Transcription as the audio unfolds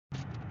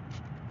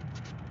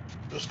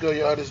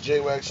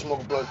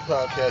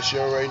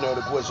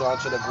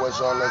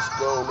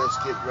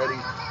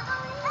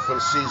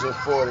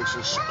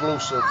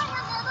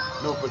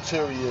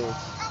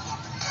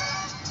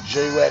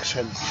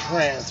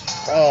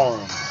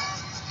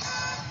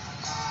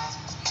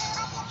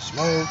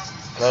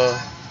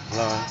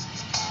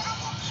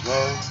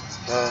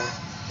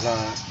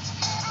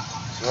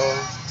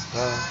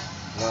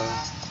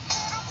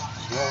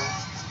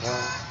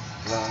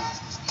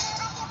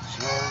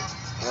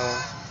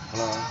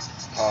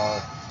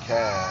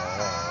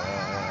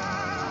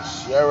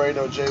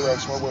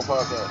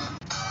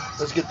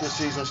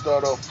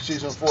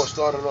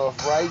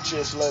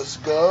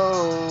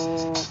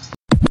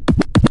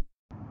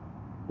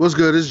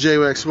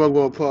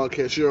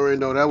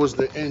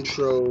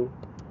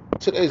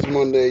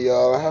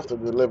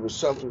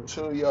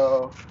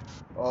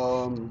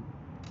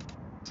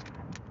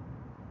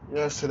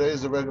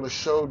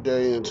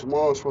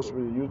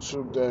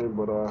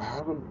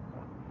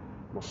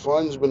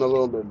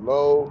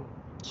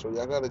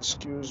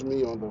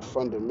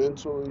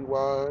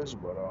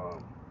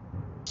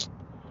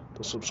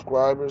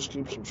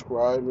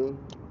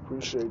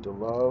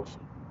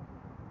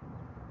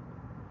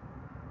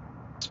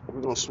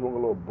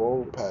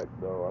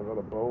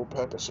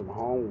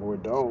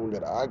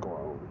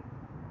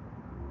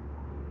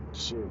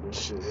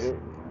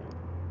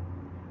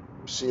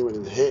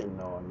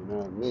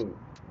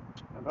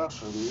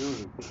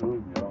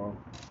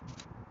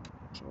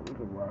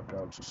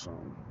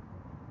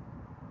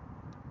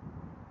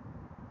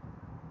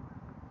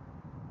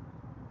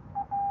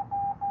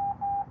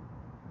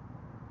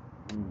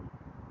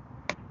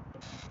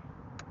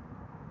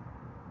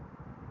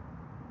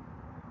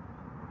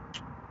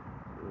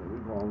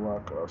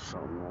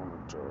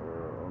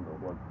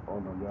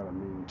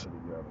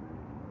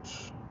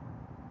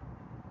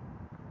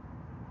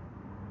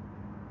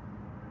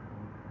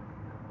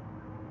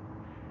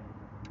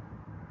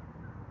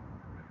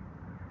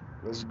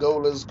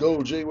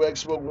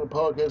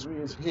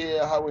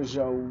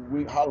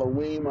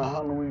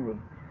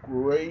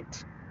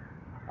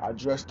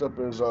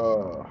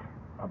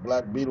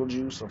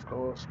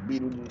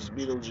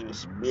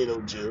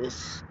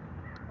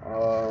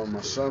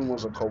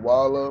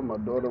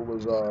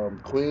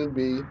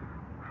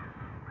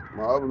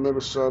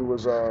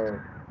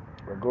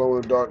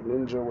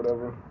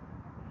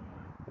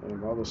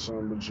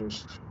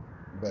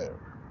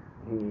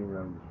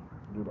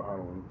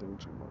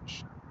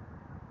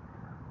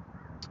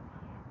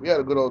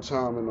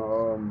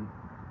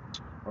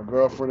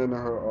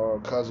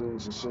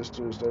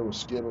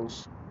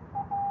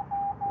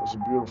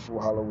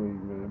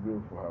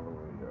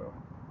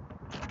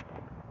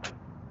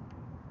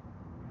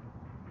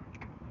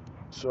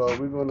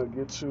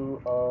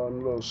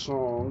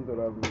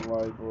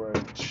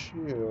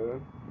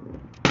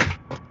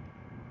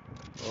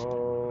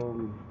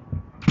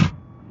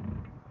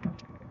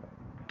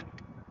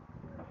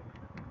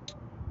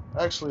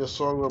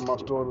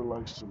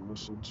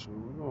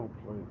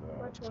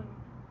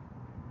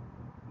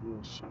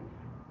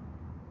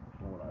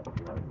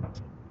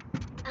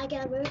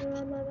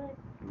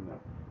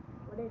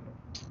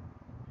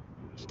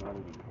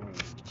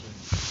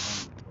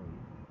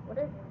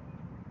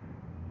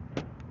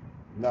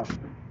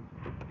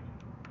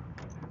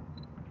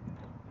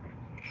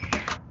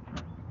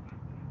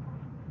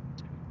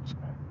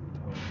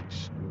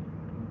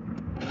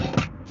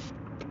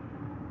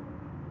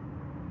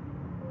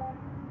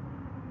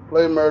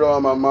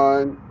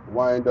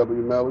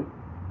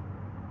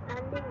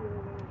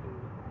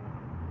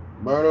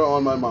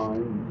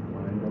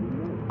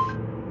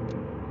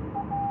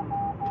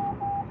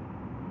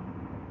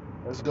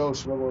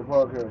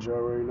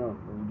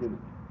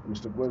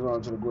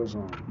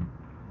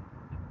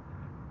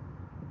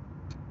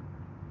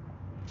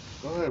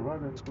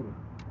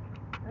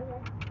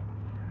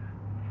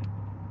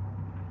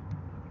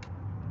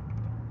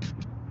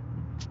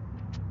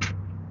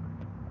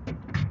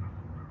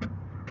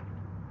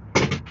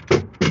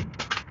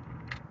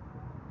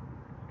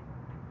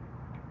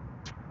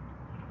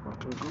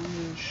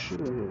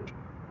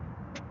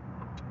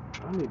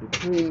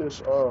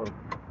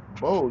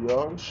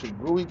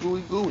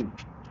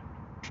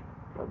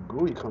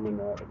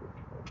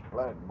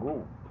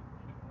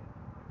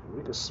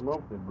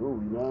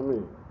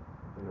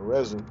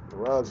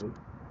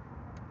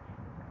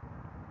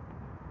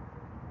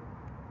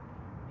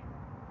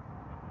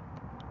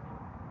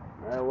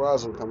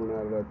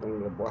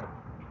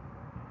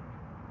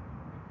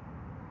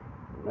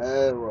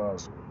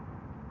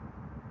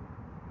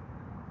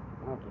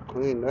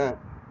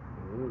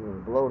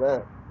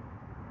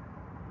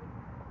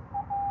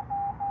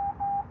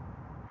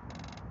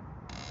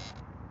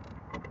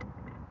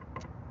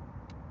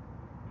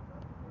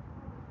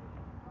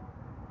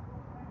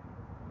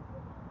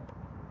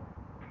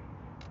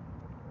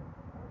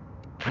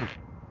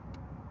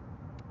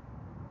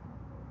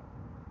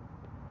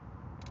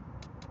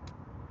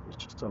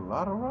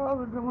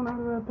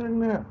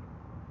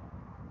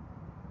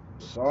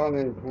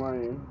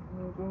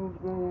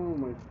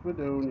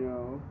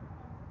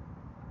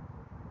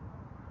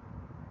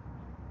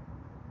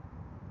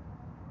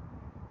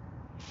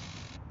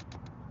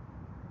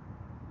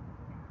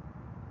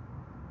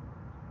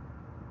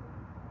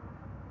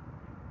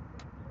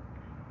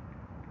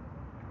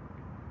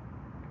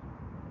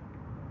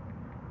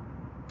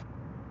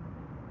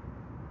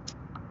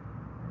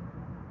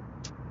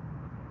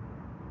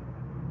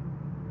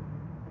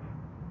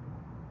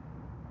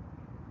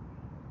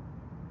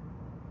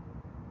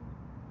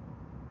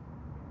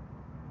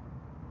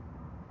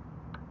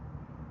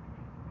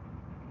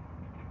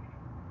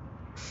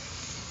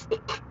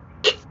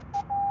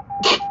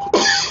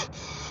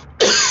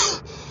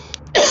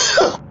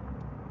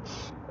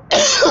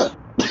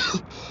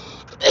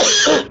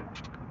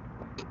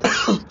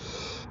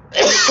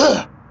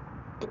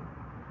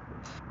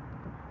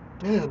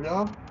Damn,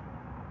 y'all.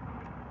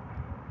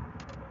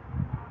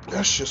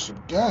 That's just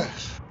some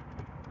gas.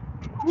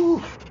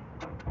 Whew.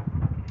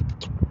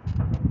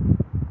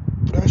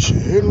 That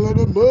shit hit like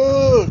a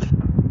mug.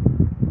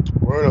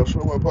 Word up,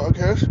 Smoke My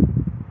Podcast.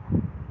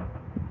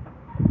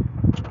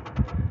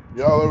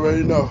 Y'all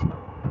already know.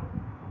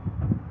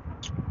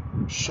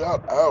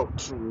 Shout out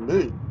to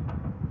me.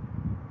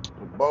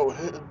 The boat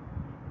hitting.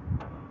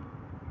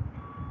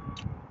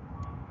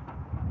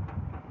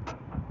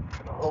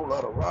 A whole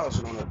lot of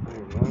rosin on that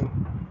thing, man.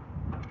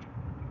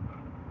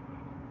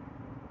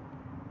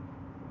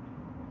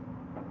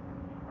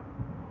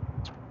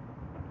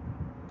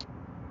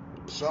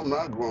 Something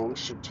not grown. This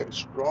shit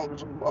tastes strong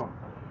as a mother.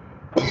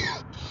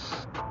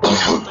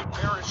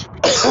 Parents should be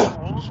teaching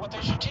schools what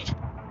they should teach.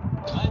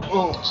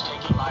 It's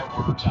taking my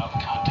words out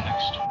of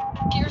context.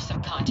 Here's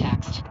some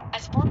context.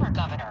 As former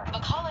governor,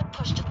 McCulloch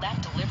pushed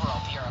left liberal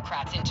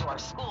bureaucrats into our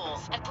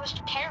schools and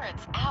pushed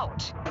parents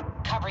out,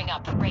 covering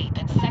up rape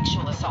and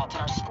sexual assault in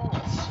our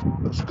schools.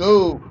 Let's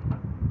go.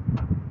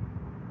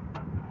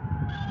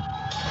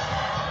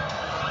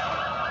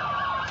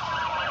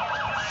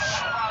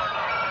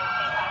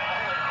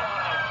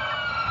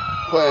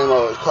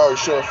 Playing Cardi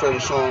Short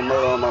favorite song,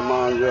 Murder on My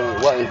Mind, Young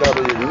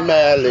YNW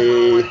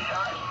Melly.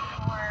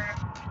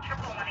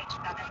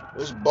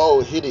 This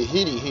bowl hitty. This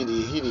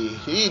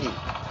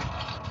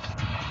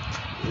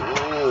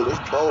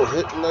bowl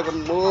hitting like a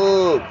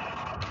mug.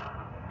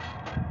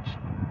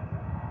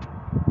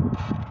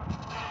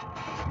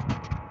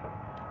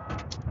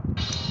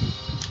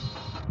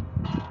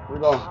 Where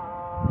you going?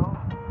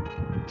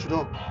 What you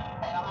doing?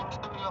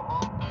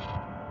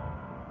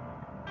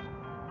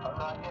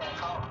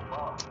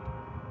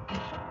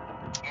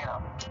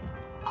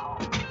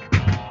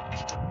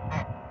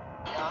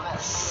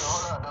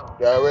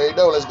 Y'all already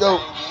know, let's go.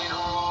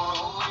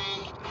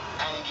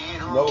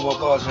 Welcome to my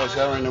podcast,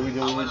 y'all already know we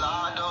doing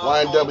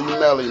YNW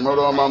Melly,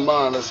 Murder on My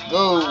Mind, let's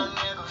go.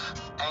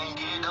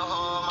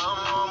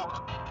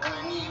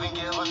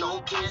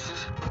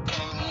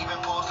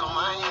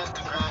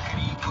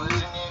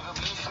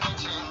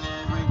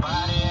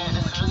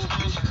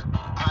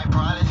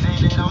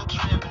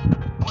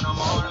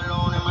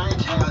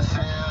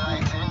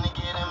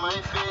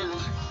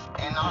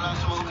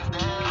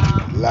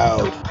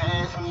 Loud.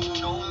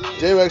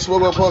 J-Rex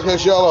Smoke My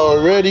Podcast, y'all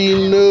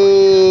already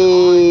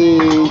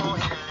know.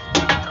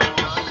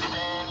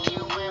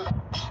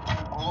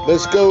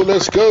 Let's go,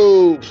 let's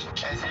go.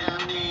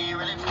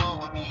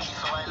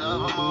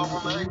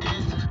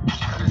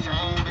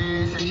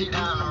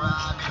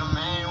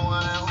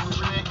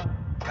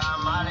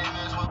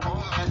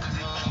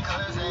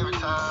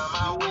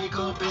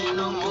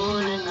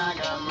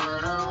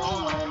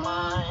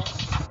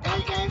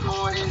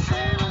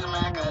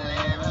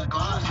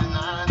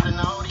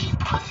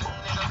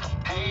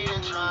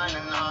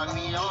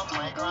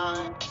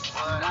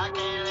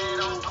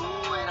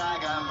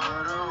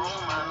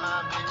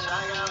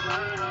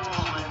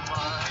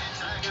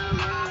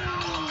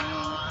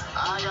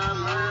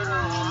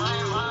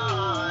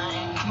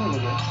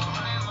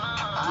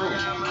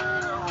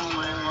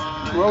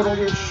 Bro, don't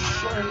get shit.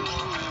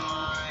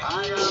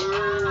 I got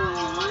murder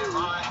on my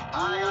mind.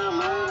 I got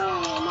murder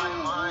on my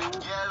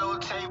mind. Yellow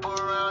tape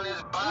around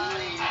his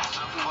body. It's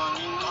a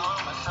fucking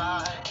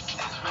homicide.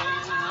 His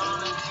face is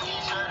on a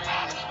t-shirt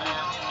and his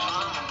family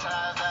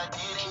traumatized. I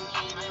didn't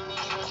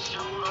even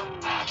shoot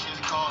him. He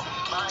just caught me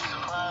by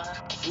surprise.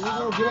 You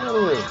gonna get out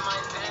of here?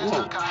 Come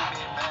on.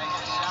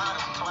 Shot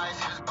him twice.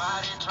 His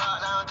body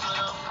dropped down to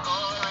the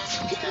floor and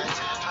he had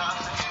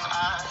teardrops in his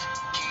eyes.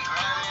 He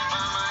grabbed me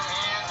by my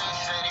hands and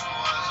said he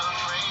was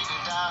afraid to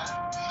die.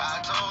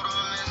 I told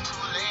him it's too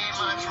late,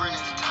 my friend,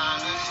 it's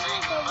time to say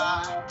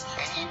goodbye.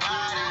 And he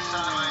died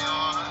inside my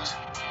arms,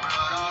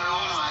 blood all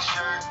on my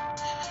shirt.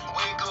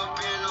 Wake up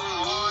in the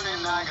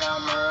morning, I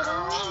got murder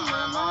on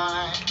my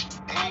mind.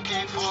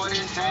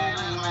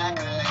 AK-47s, Mac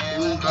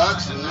 11,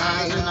 Glocks and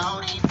 9s, and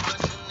all these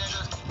pussy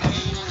niggas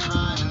hating,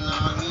 trying to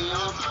knock me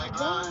off my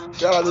grind.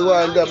 Shout out to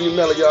YNW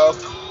Melly, y'all.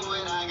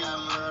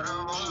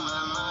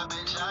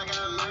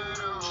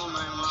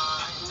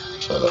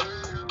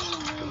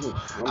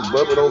 I'm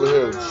bubbling over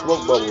here,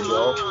 smoke bubbles,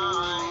 y'all.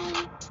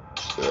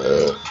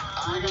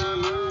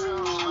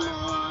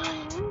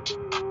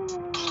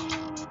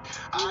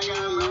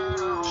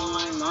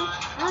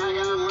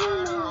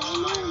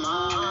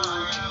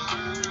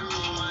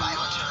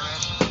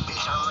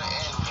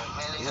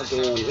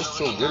 It's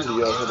too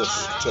windy out here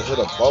to hit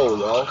a bowl,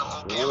 y'all.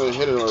 I didn't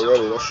hit it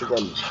already. That shit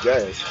got me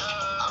gassed.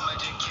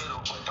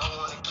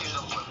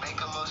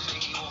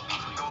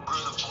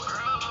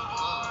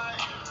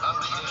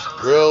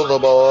 Grill the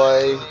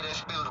boy.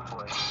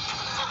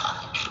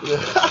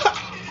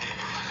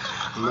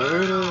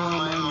 Murder on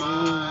my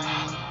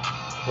mind.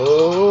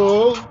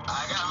 Oh.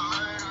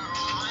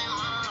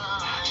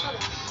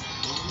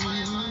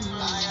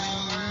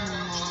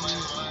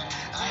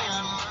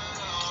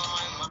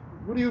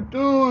 What are you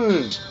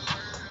doing?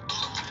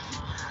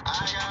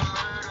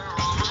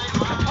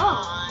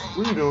 Oh,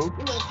 What are you doing?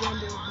 you must be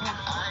under his back.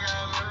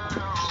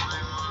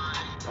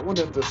 I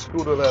wonder if the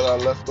scooter that I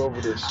left over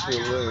there is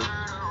still there.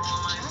 I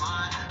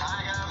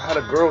had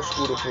a girl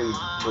scooter for you,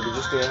 but it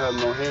just didn't have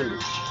no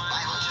handles. It's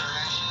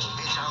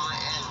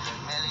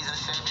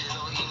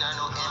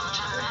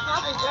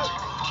probably broke.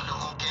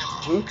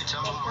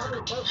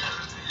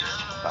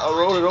 I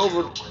rode it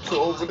over to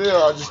over there.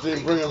 I just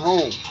didn't bring it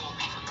home.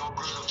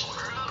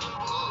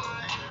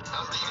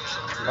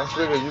 I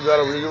figured you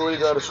already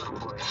got a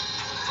scooter.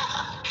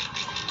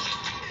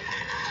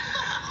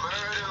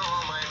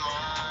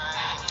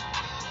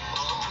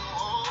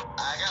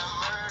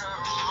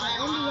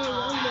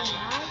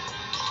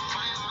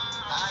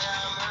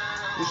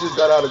 He just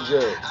got out of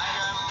jail.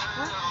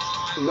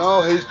 Huh?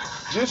 No,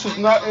 this is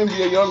not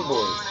NBA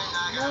Youngboy.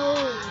 No.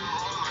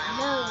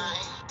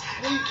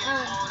 And,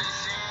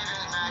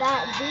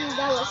 that dude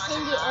that was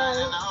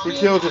singing, He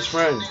killed his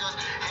friend.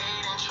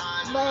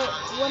 but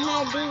when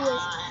that dude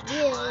was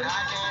killed,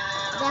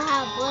 that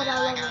had blood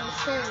all over his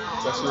shirt.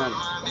 That's not.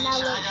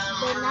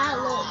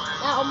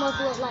 That almost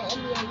looked like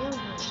NBA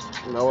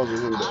Youngboy. That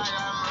wasn't him though.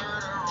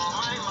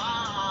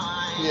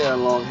 He had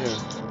long hair.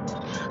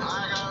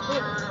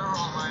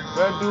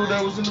 That dude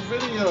that was in the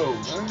video.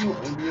 I ain't no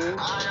NBA.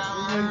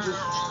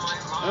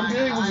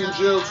 NBA was in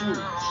jail too.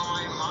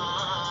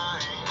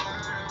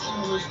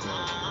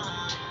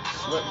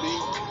 Sweat me.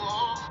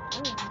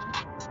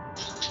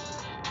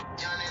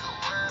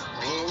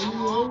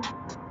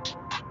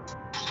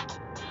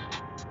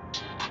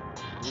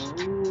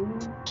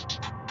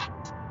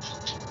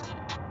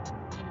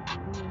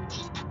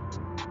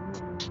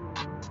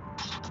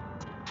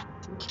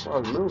 As far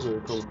as Mills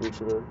ain't come through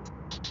today.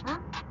 Huh?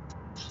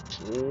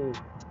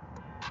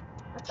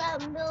 I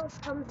thought Mills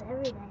comes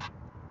every day.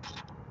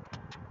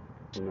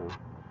 No.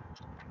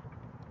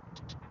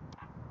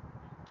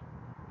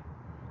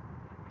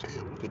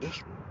 Damn, look at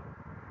this one.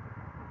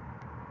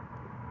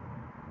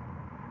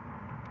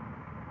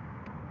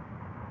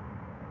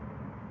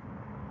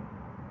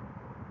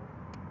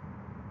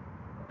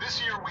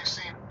 This year we've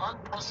seen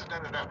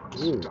unprecedented efforts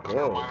Oh, to God.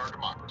 undermine our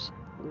democracy.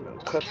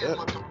 Cut We can't that.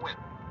 let them win.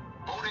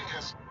 Voting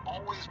has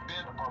always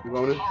been our You most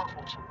want it?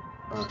 powerful tool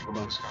Alright, to come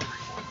move on. this country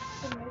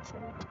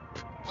forward.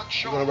 Let's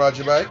show You gonna ride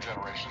your bike? future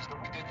generations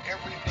that we did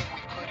everything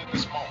we could in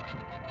this moment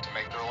to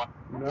make their life.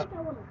 You I not? think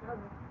I want to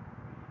cover.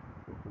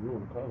 You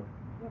want a color?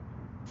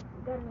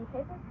 You got any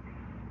paper?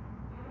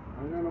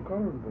 I ain't got no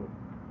color though.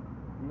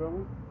 You got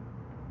one?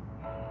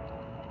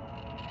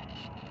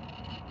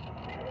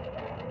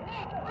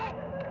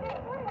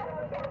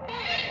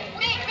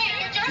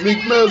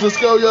 Meek Mills, let's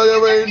go, y'all.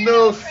 You already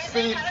know.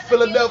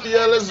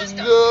 Philadelphia, let's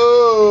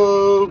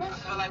go. I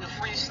feel like a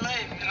free slave,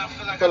 and I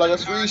feel like Feel like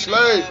I've a been free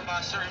targeted, slave.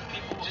 by certain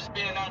people. Just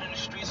being out in the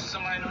streets and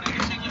somebody know they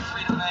can take your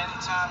freedom at any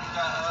time. You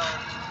got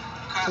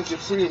cops Take your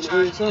that freedom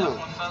charge any me time.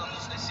 F1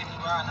 felonies. They see me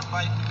riding a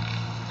bike.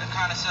 That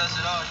kind of says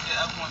it all. You get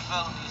F1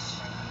 felonies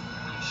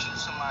when you shoot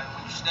somebody,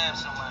 when you stab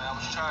somebody. I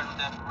was charged with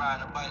that for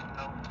riding a bike. You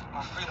know,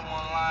 my freedom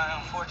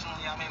online.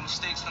 Unfortunately, I made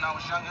mistakes when I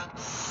was younger. And,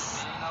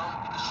 you know,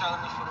 it's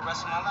troubling me for the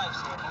rest of my life.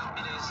 So I'm gonna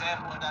be the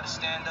example and gotta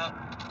stand up.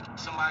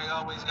 Somebody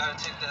always gotta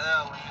take the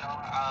L. And, you know,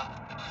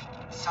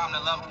 it's time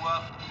to level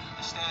up,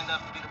 to stand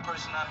up and be the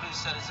person I've been,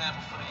 set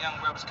example for the young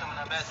brothers coming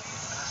up after me.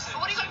 Like I said,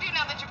 What are you going to do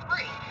now that you're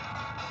free?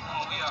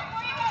 we are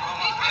for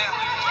my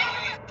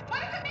family.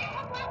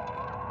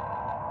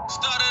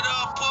 Started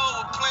off poor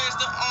with plans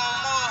to own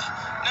more.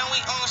 Now we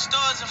own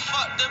stores and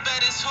fuck the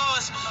baddest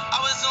horse. I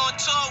was on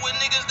tour with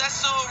niggas that's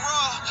so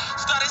raw.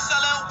 Started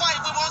selling white,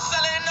 we won't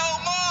sell it no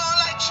more.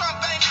 Like Trump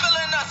ain't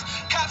feeling us,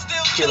 cops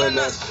still killing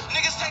us.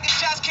 Niggas taking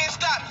shots, can't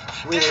stop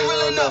me. They ain't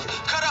real enough.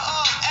 Cut her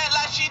off, act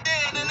like she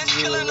dead, and it's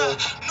killing her.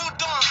 New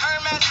dorm,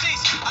 Hermes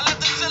seats. I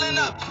left the ceiling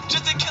up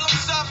just to kill him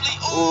softly.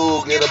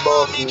 Ooh, get up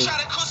off me. Try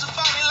to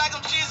crucify me like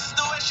I'm Jesus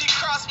the way she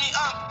crossed me.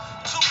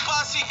 Too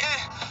bossy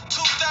and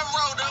too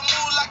thorough to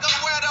move like a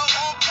weirdo,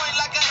 on point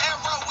like an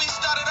arrow. We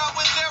started off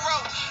with zero.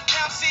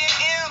 Now I'm seeing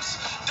M's,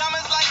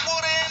 diamonds like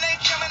water and they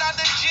coming out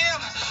the gym.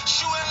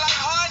 Shooting like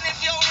Harden if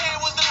your head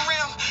was the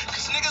rim.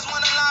 Cause niggas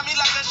wanna line me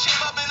like a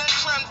shape up in a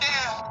trim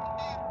down.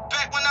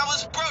 Back when I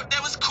was broke,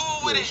 they was cool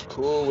with it.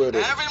 Cool with it.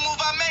 Now every move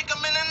I make,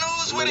 I'm in the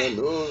news with it.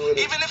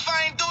 Even if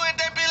I ain't do it,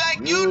 they be like,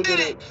 You you did did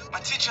it. My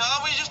teacher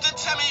always used to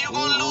tell me you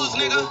gon' lose,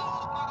 nigga.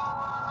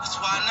 That's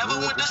why I never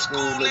went to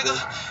school, nigga.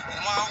 And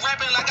why I'm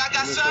rapping like I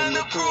got something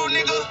to prove,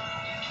 nigga.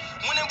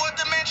 When it bought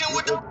the mansion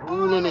with the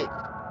Ruling it.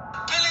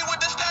 Billy with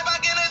the stab, I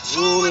get a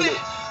two with it.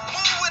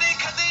 Move with it,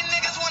 cause these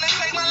niggas wanna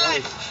take my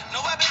life.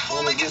 No weapon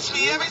form against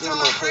me every time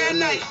I pray at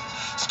night.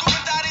 Scuba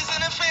daddies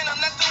in the phantom,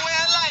 that's the way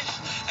of life.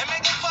 And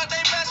make them fuck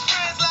their best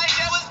friends like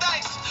that was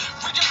dice.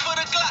 Reaching for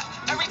the Glock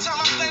every time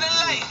I play the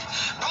light.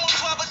 I'm on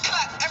 12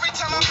 o'clock every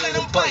time I play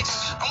them bikes.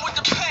 I'm with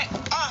the pack,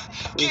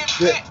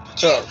 getting back.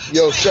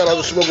 Yo, shout out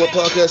to Smoke One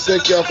Podcast.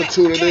 Thank y'all for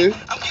tuning in.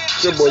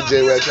 It's your boy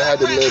J-Rex. I had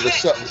to deliver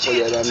something for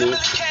y'all. I mean,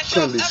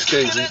 couldn't be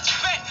stingy.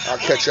 I'll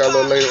catch y'all a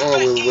little later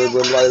on.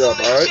 We'll light up.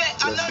 All right,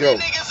 let's go.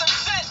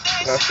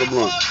 Pass the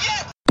blunt.